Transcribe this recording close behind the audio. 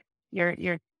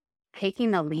You're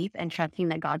taking the leap and trusting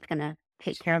that God's going to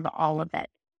take care of all of it.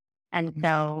 And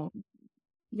so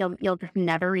you'll just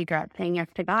never regret saying yes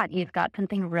to God. He's got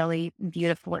something really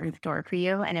beautiful in store for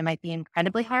you, and it might be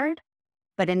incredibly hard,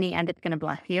 but in the end, it's going to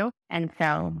bless you. And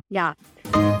so, yeah.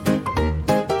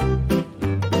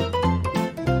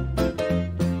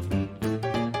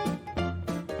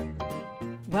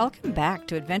 Welcome back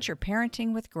to Adventure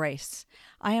Parenting with Grace.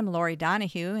 I am Lori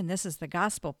Donahue, and this is the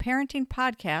Gospel Parenting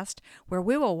Podcast, where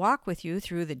we will walk with you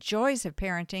through the joys of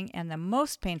parenting and the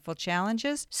most painful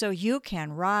challenges so you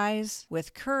can rise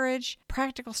with courage,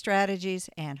 practical strategies,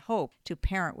 and hope to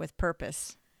parent with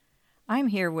purpose. I'm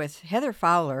here with Heather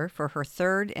Fowler for her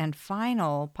third and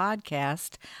final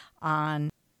podcast on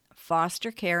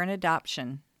foster care and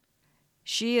adoption.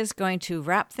 She is going to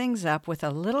wrap things up with a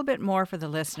little bit more for the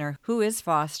listener who is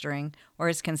fostering or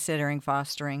is considering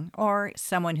fostering, or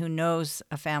someone who knows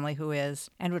a family who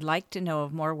is and would like to know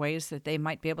of more ways that they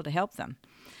might be able to help them.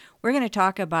 We're going to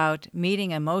talk about meeting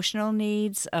emotional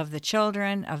needs of the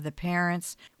children, of the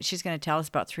parents. She's going to tell us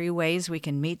about 3 ways we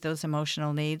can meet those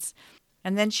emotional needs.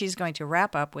 And then she's going to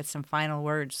wrap up with some final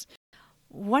words.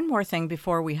 One more thing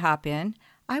before we hop in.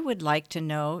 I would like to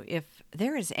know if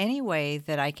there is any way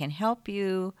that I can help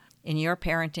you in your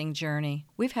parenting journey.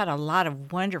 We've had a lot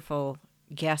of wonderful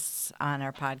guests on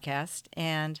our podcast,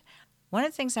 and one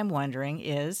of the things I'm wondering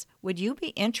is, would you be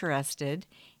interested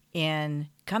in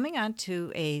coming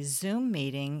onto a Zoom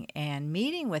meeting and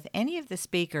meeting with any of the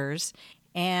speakers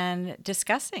and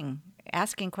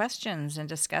asking questions and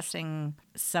discussing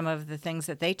some of the things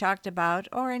that they talked about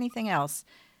or anything else?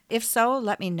 If so,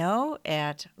 let me know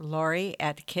at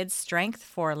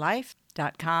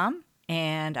lori@kidsstrengthforlife.com,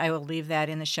 and I will leave that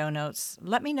in the show notes.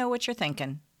 Let me know what you're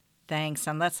thinking. Thanks,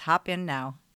 and let's hop in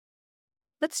now.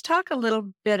 Let's talk a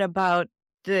little bit about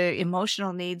the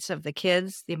emotional needs of the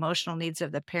kids, the emotional needs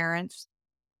of the parents.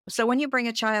 So when you bring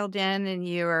a child in and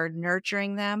you're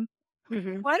nurturing them,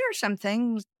 what are some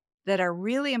things that are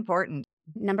really important?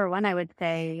 Number one, I would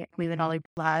say we would always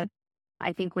love.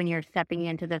 I think when you're stepping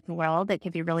into this world, it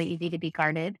can be really easy to be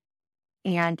guarded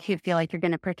and to feel like you're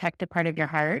going to protect a part of your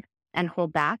heart and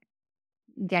hold back.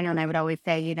 Daniel and I would always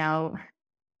say,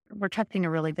 we're trusting a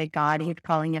really big God. He's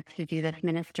calling us to do this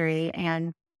ministry,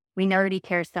 and we know that He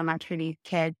cares so much for these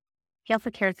kids. He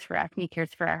also cares for us, and He cares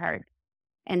for our heart.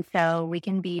 And so we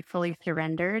can be fully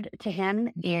surrendered to Him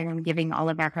in giving all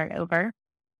of our heart over,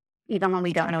 even when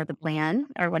we don't know the plan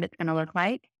or what it's going to look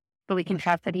like. But we can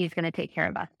trust that He's going to take care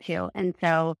of us too. And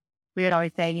so we would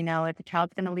always say, if a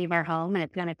child's going to leave our home and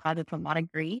it's going to cause us a lot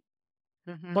of grief,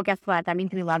 well, guess what? That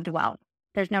means we loved well.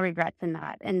 There's no regrets in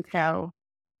that. And so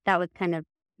that was kind of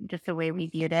just the way we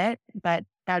viewed it. But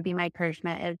that would be my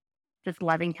encouragement, is just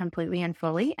loving completely and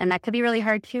fully. And that could be really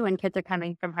hard too when kids are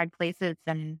coming from hard places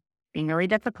and being really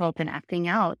difficult and acting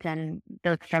out, and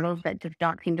those struggles that just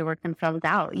don't seem to work themselves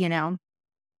out,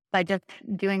 by just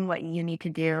doing what you need to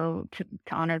do to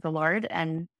honor the Lord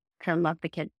and to love the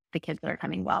kids that are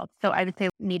coming well. So I would say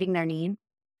meeting their needs.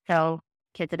 So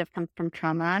kids that have come from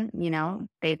trauma,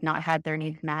 they've not had their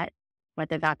needs met,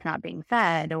 whether that's not being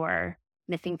fed or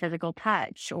missing physical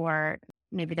touch, or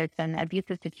maybe there's been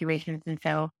abusive situations. And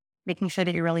so making sure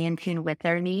that you're really in tune with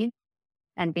their needs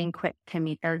and being quick to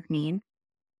meet those needs.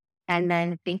 And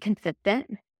then being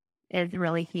consistent is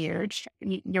really huge.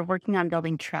 You're working on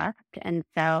building trust. And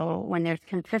so when there's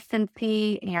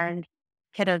consistency and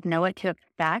kiddos know what to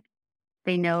expect,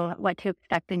 they know what to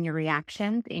expect in your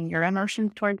reactions, in your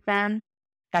emotions towards them,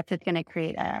 that's just going to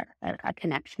create a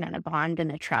connection and a bond and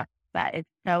a trust that is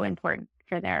so important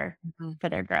for their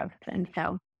growth. And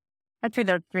so I'd say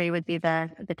those 3 would be the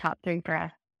top 3 for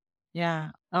us.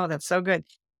 Yeah. Oh, that's so good.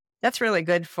 That's really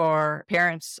good for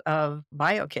parents of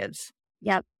bio kids.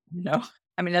 Yep. That's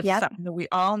something that we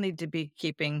all need to be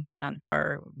keeping on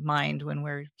our mind when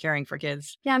we're caring for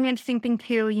kids. Yeah, interesting thing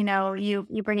too, you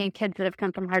bring in kids that have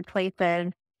come from hard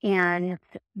places, and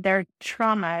their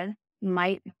trauma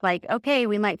might,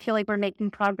 we might feel like we're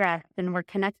making progress and we're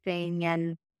connecting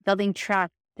and building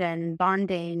trust and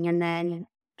bonding. And then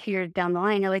 2 years down the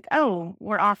line, you're like, oh,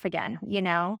 we're off again,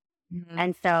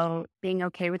 And so being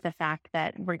okay with the fact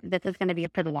that this is going to be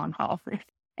for the long haul.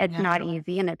 It's not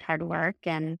easy, and it's hard work.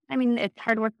 And it's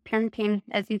hard work parenting,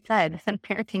 as you said, and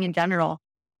parenting in general,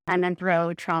 and then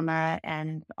throw trauma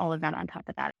and all of that on top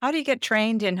of that. How do you get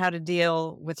trained in how to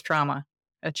deal with trauma,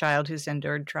 a child who's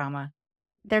endured trauma?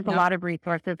 There's a lot of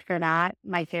resources for that.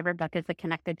 My favorite book is The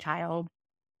Connected Child.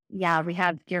 Yeah, we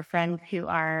have dear friends who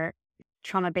are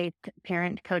trauma-based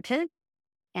parent coaches.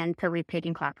 And so we've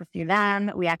taken classes through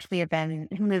them. We actually have been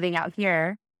moving out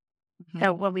here.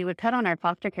 So when we would put on our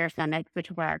foster care summits,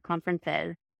 which were our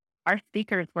conferences, our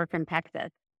speakers were from Texas,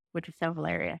 which is so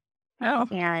hilarious. Oh,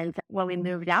 And when we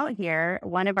moved out here,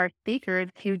 one of our speakers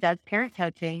who does parent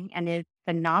coaching and is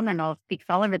phenomenal, speaks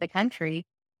all over the country,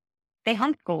 they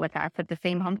homeschool with us at the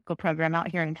same homeschool program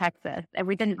out here in Texas. And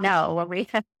we didn't know when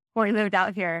we moved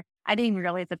out here. I didn't even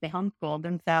realize that they homeschooled.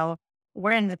 And so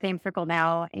we're in the same circle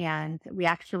now. And we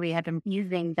actually have been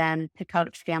using them to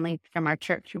coach families from our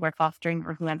church who are fostering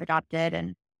or who have adopted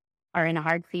and are in a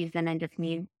hard season and just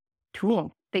need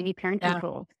tools. They need parenting yeah.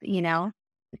 tools, you know?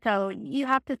 So you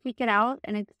have to seek it out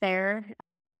and it's there.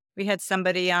 We had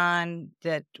somebody on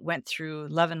that went through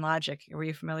Love and Logic. Were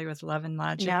you familiar with Love and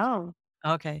Logic? No.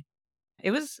 Okay.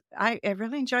 I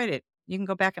really enjoyed it. You can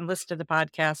go back and listen to the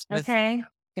podcast with Okay.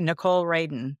 Nicole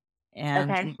Radin, and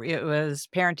Okay. it was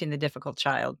Parenting the Difficult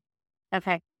Child.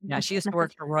 Okay. Yeah, she used to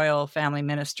work for Royal Family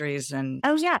Ministries and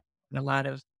Oh, yeah. a lot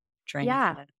of training for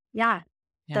Yeah. that. Yeah.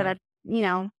 So Yeah. that's,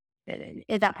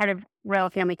 is that part of Royal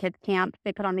Family Kids Camp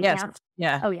they put on the Yes. camp?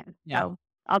 Yeah. Oh, yeah. Yeah. So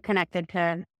all connected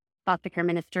to foster care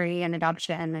ministry and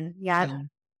adoption. And yeah. Yeah.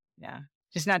 Yeah.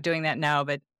 She's not doing that now,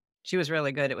 but she was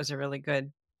really good. It was a really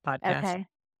good podcast. Okay.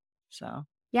 So,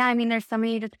 Yeah. I mean, there's so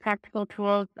many just practical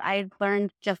tools I've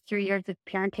learned just through years of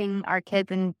parenting our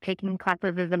kids and taking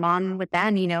classes as a mom with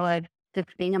them, of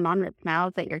just being a mom that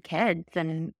smiles at your kids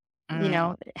and,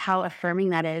 mm, how affirming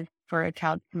that is for a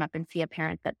child to come up and see a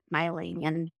parent that's smiling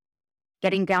and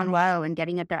getting down low and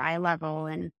getting at their eye level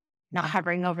and not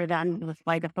hovering over them with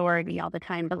like authority all the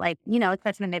time. But like,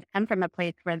 especially when they've come from a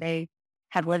place where they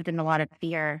have lived in a lot of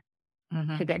fear to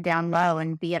mhm. get down low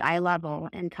and be at eye level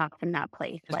and talk from that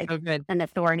place, It's like so good. an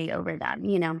authority over them.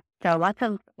 So lots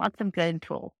of good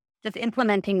tools. Just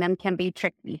implementing them can be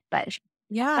tricky, but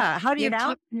Yeah. How do you you know,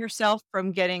 keep yourself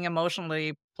from getting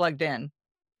emotionally plugged in?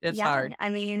 It's yeah, hard. I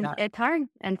mean, Yeah. it's hard.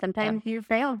 And Yeah. sometimes you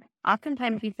fail.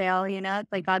 Oftentimes you fail.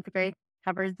 It's like God's grace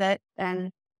covers it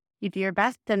and you do your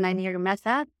best and then you mess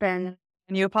up and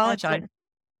And you that's apologize. it.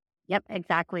 Yep,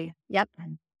 exactly. Yep.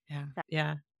 Yeah. So-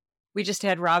 Yeah. We just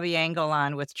had Robbie Engel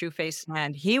on with True Face,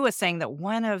 and he was saying that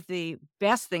one of the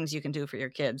best things you can do for your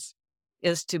kids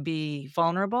is to be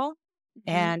vulnerable Mhm.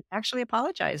 and actually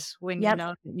apologize when you Yep.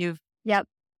 know that you've Yep.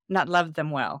 not loved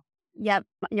them well. Yep.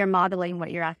 You're modeling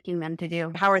what you're asking them to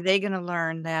do. How are they gonna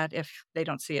learn that if they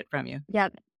don't see it from you?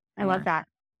 Yep. I Yeah. love that.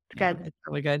 It's Yeah, good. it's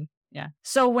really good. Yeah.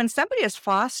 So when somebody is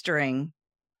fostering,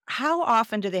 how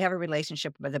often do they have a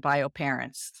relationship with the bio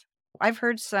parents? I've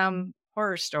heard some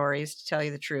horror stories, to tell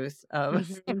you the truth, of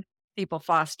Mhm. people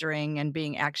fostering and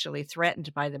being actually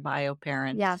threatened by the bio Yeah.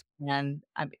 parents, and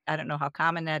I don't know how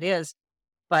common that is,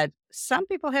 but some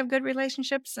people have good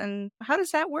relationships, and how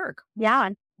does that work? Yeah.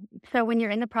 So when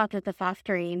you're in the process of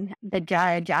fostering, the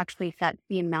judge actually sets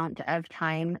the amount of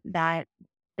time that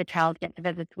the child gets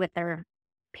visits with their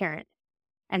parent.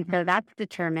 And so that's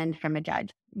determined from a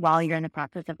judge while you're in the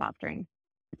process of fostering.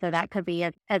 So that could be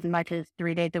as much as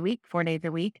 3 days a week, 4 days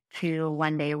a week, to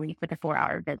 1 day a week with a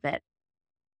 4-hour visit.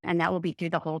 And that will be through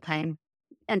the whole time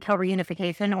until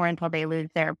reunification or until they lose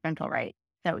their parental rights.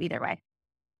 So either way.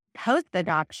 Post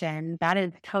adoption, that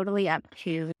is totally up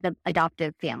to the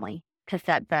adoptive family to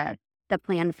set the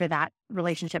plan for that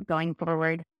relationship going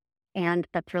forward. And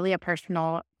that's really a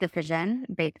personal decision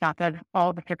based off of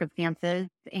all the circumstances.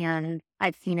 And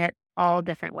I've seen it all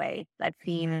different ways. I've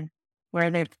seen where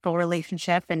there's full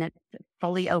relationship and it's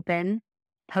fully open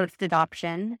post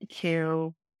adoption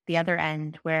to the other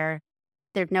end where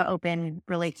there's no open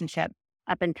relationship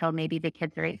up until maybe the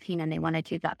kids are 18 and they want to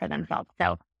choose that for themselves.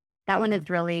 So that one is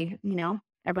really,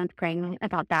 everyone's praying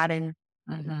about that and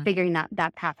Mhm. figuring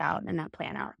that path out and that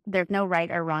plan out. There's no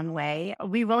right or wrong way.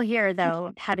 We will hear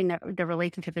though, having the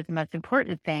relationship is the most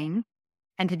important thing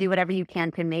and to do whatever you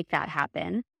can to make that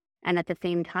happen. And at the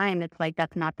same time, it's like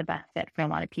that's not the best fit for a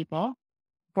lot of people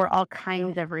for all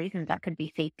kinds of reasons. That could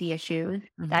be safety issues.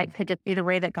 That Mhm. could just be the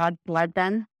way that God led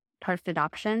them post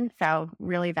adoption. So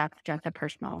really that's just a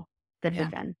personal Yeah.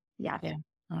 decision. Yeah. Yeah.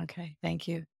 Okay, thank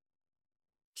you.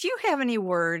 Do you have any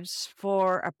words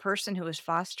for a person who is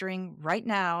fostering right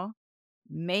now,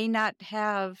 may not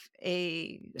have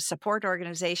a support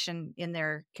organization in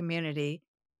their community?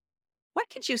 What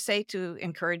could you say to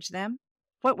encourage them?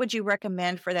 What would you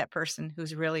recommend for that person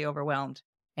who's really overwhelmed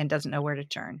and doesn't know where to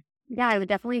turn? Yeah, I would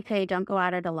definitely say don't go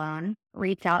at it alone.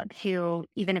 Reach out to,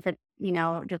 even if it's,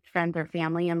 just friends or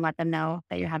family and let them know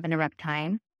that you're having a rough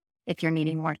time if you're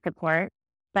needing more support.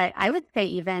 But I would say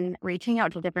even reaching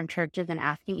out to different churches and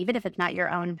asking, even if it's not your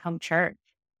own home church.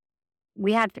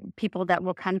 We have people that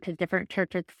will come to different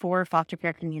churches for foster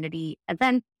care community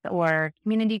events or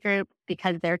community groups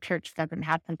because their church doesn't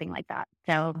have something like that.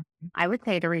 So I would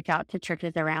say to reach out to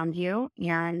churches around you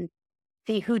and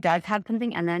see who does have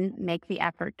something and then make the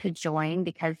effort to join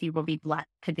because you will be blessed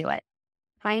to do it.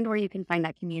 Find where you can find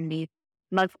that community.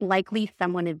 Most likely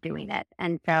someone is doing it.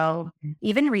 And so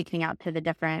even reaching out to the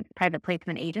different private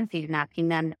placement agencies and asking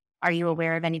them, are you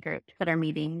aware of any groups that are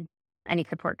meeting, any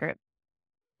support groups?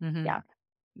 Mm-hmm. Yeah.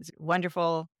 It's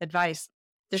wonderful advice.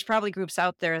 There's probably groups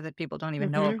out there that people don't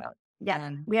even know about. Yeah.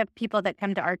 And We have people that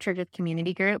come to our church's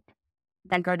community group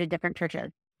that go to different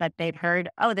churches, but they've heard,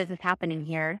 oh, this is happening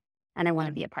here, and I want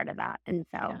to be a part of that. And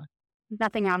so yeah,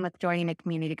 nothing wrong with joining a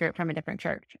community group from a different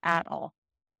church at all.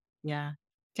 yeah.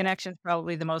 Connection's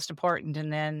probably the most important,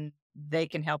 and then they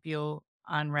can help you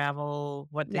unravel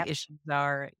what the Yep. issues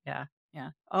are. Yeah. Yeah.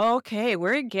 Okay,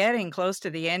 we're getting close to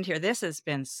the end here. This has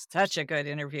been such a good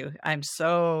interview. I'm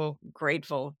so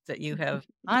grateful that you have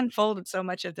unfolded so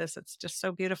much of this. It's just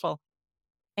so beautiful.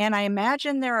 And I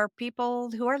imagine there are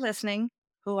people who are listening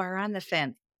who are on the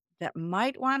fence that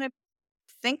might want to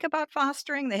think about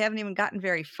fostering. They haven't even gotten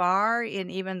very far in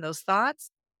even those thoughts.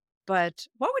 But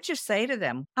what would you say to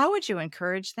them? How would you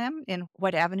encourage them in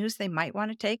what avenues they might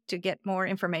want to take to get more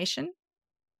information?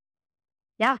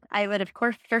 Yeah, I would, of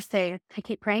course, first say to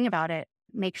keep praying about it.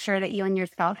 Make sure that you and your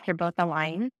spouse are both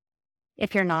aligned.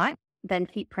 If you're not, then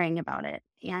keep praying about it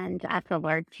and ask the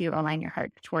Lord to align your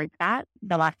heart towards that.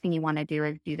 The last thing you want to do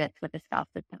is do this with a spouse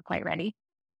that's not quite ready.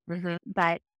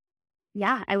 But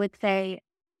yeah, I would say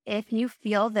if you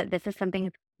feel that this is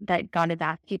something that God has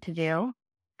asked you to do,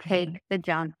 take the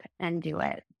jump and do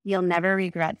it. You'll never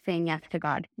regret saying yes to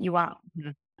God. You won't.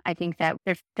 Mhm. I think that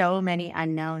there's so many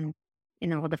unknowns in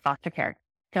the world of foster care.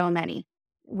 So many.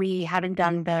 We haven't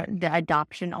done the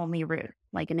adoption only route,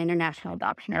 like an international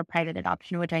adoption or private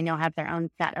adoption, which I know have their own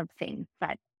set of things.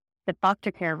 But the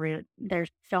foster care route, there's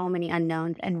so many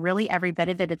unknowns, and really every bit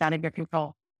of it is out of your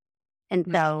control. And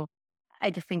so I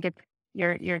just think it's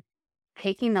you're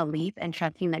taking the leap and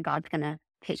trusting that God's gonna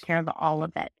take care of all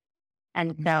of it.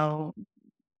 And so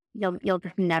you'll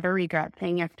just never regret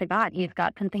saying yes to God. He's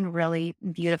got something really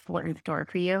beautiful in store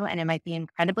for you, and it might be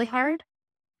incredibly hard,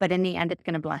 but in the end, it's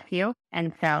going to bless you.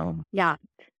 And so, yeah,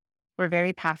 we're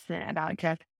very passionate about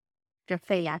just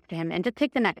say yes to Him and just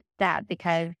take the next step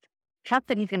because trust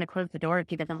that He's going to close the door if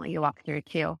He doesn't let you walk through it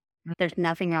too. There's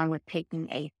nothing wrong with taking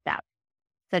a step.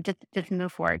 So just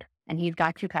move forward, and He's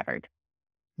got you covered.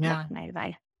 Yeah. That's my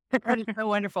advice. That is so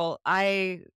wonderful.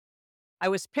 I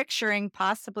was picturing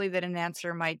possibly that an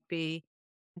answer might be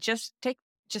just take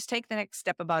just take the next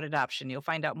step about adoption. You'll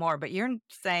find out more. But you're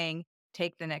saying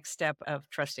take the next step of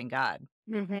trusting God.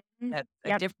 That's a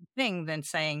Yep. different thing than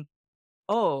saying,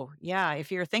 oh, yeah,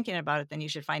 if you're thinking about it, then you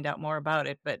should find out more about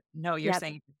it. But no, you're Yep.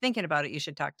 saying if you're thinking about it, you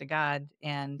should talk to God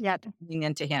and Yep. lean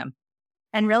into Him.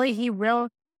 And really, his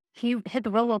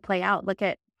will play out. Look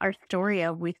at our story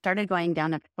of we started going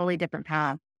down a fully different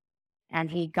path and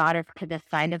he got us to this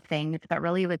side of things, but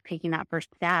really with taking that first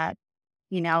step,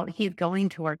 he's going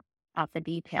to work out the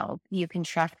details. You can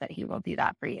trust that he will do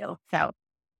that for you. So,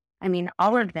 I mean,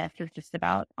 all of this is just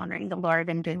about honoring the Lord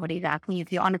and doing what he's asking you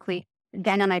to. Honestly,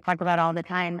 Dan and I talk about all the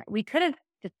time. We could have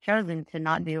just chosen to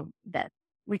not do this.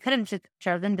 We could have just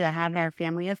chosen to have our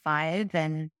family of five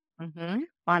and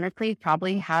honestly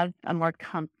probably have a more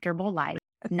comfortable life,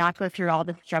 not go through all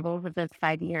the struggles of those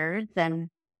 5 years and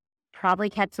probably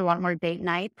catch a lot more date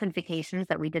nights and vacations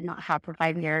that we did not have for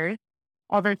 5 years,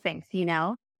 all those things.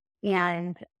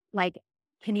 And like,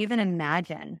 can you even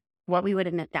imagine what we would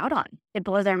have missed out on? It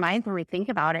blows our minds when we think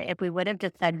about it. If we would have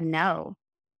just said no,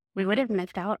 we would have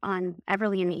missed out on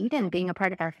Everly and Eden being a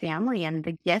part of our family and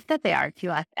the gift that they are to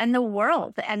us and the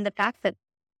world and the fact that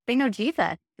they know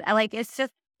Jesus. Like, it's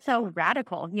just so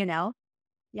radical.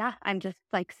 Yeah, I'm just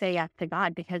like, say yes to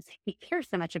God because he cares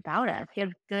so much about us. He has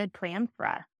good plans for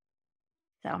us.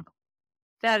 So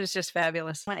That is just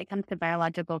fabulous. when it comes to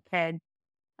biological kids,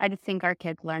 I just think our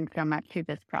kids learn so much through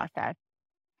this process.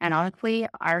 And honestly,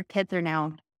 our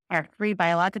three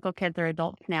biological kids are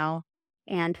adults now.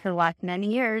 And for the last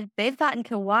many years, they've gotten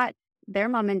to watch their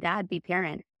mom and dad be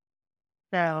parents.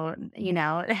 So,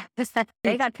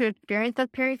 they got to experience us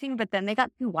parenting, but then they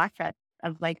got to watch us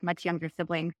of like much younger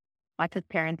siblings watch us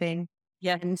parenting.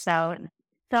 Yeah. And so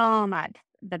much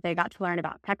that they got to learn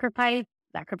about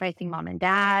sacrificing mom and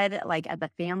dad, like as a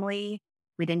family.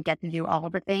 We didn't get to do all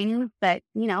of the things that,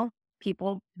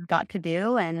 people got to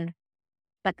do. And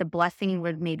but the blessing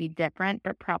was maybe different,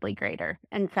 but probably greater.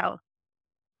 And so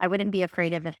I wouldn't be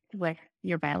afraid of this with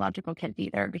your biological kids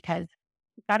either, because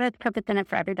God has purpose in it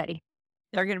for everybody.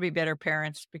 They're going to be better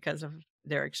parents because of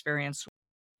their experience.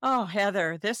 Oh,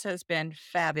 Heather, this has been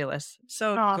fabulous.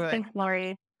 So Oh, good. thanks,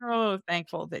 Lori. So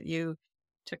thankful that you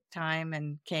took time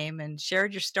and came and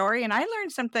shared your story. And I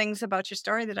learned some things about your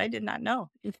story that I did not know.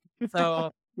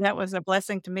 So that was a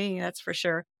blessing to me, that's for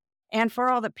sure. And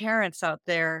for all the parents out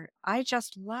there, I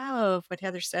just love what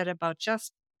Heather said about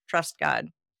just trust God.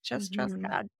 Just trust Mhm.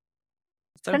 God.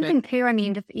 So good. Something too, I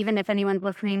mean, just even if anyone's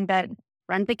listening that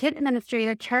runs a kids ministry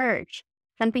at a church,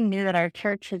 something new that our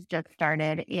church has just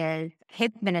started is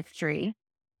kids ministry.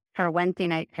 Our Wednesday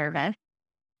night service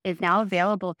is now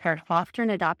available for foster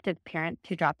and adoptive parents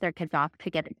to drop their kids off to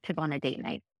get to go on a date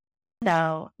night.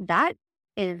 So that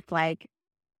is like,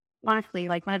 honestly,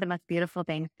 like one of the most beautiful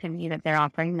things to me that they're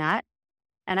offering that.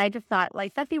 And I just thought,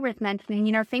 like, that'd be worth mentioning,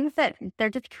 things that they're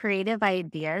just creative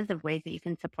ideas of ways that you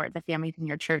can support the families in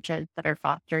your churches that are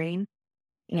fostering.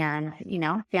 And,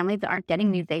 families that aren't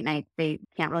getting these date nights, they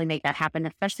can't really make that happen,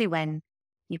 especially when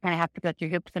you kind of have to go through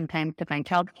hoops sometimes to find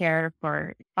childcare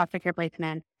for foster care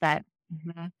placements. But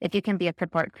Mhm. if you can be a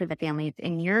support for the families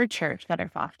in your church that are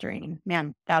fostering,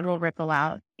 man, that will ripple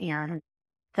out. And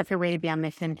such a way to be on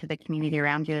mission to the community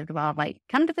around you as well. Like,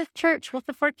 come to this church, we'll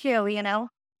support you.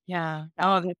 Yeah.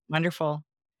 Oh, that's wonderful.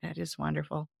 That is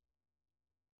wonderful.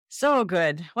 So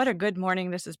good. What a good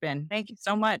morning this has been. Thank you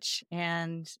so much.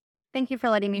 And Thank you for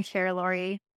letting me share,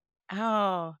 Lori.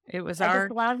 oh, it was I just our,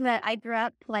 love that I grew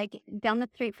up like down the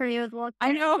street for you as well.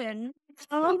 I know. And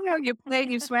Oh, no, you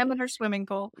played, you swam in her swimming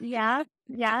pool. yeah,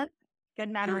 yeah. Good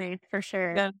memories for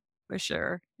sure. Yeah, for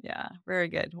sure. Yeah, very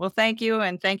good. Well, thank you.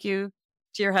 And thank you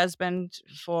to your husband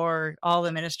for all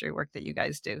the ministry work that you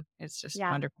guys do. It's just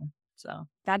Yeah, wonderful. So,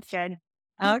 that's good.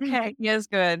 All okay. He is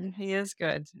good. He is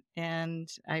good. And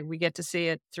we get to see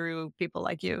it through people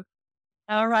like you.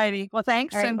 All righty. Well,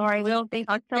 thanks. right, And Lori. we'll Thank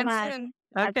talk you so again much. soon.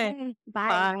 Okay. Okay, bye.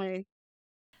 Bye.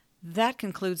 That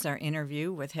concludes our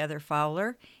interview with Heather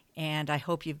Fowler, and I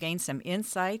hope you've gained some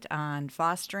insight on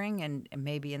fostering and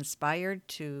maybe inspired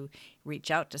to reach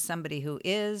out to somebody who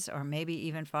is, or maybe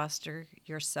even foster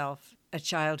yourself a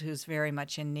child who's very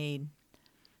much in need.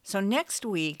 So, next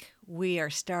week, we are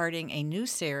starting a new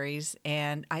series,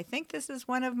 and I think this is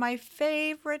one of my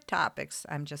favorite topics.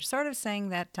 I'm just sort of saying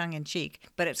that tongue in cheek,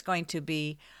 but it's going to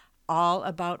be all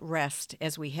about rest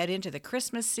as we head into the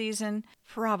Christmas season,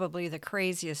 probably the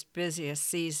craziest, busiest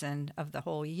season of the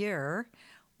whole year.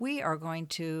 We are going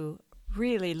to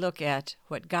really look at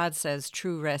what God says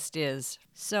true rest is.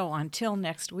 So until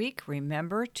next week,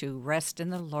 remember to rest in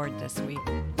the Lord this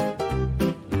week.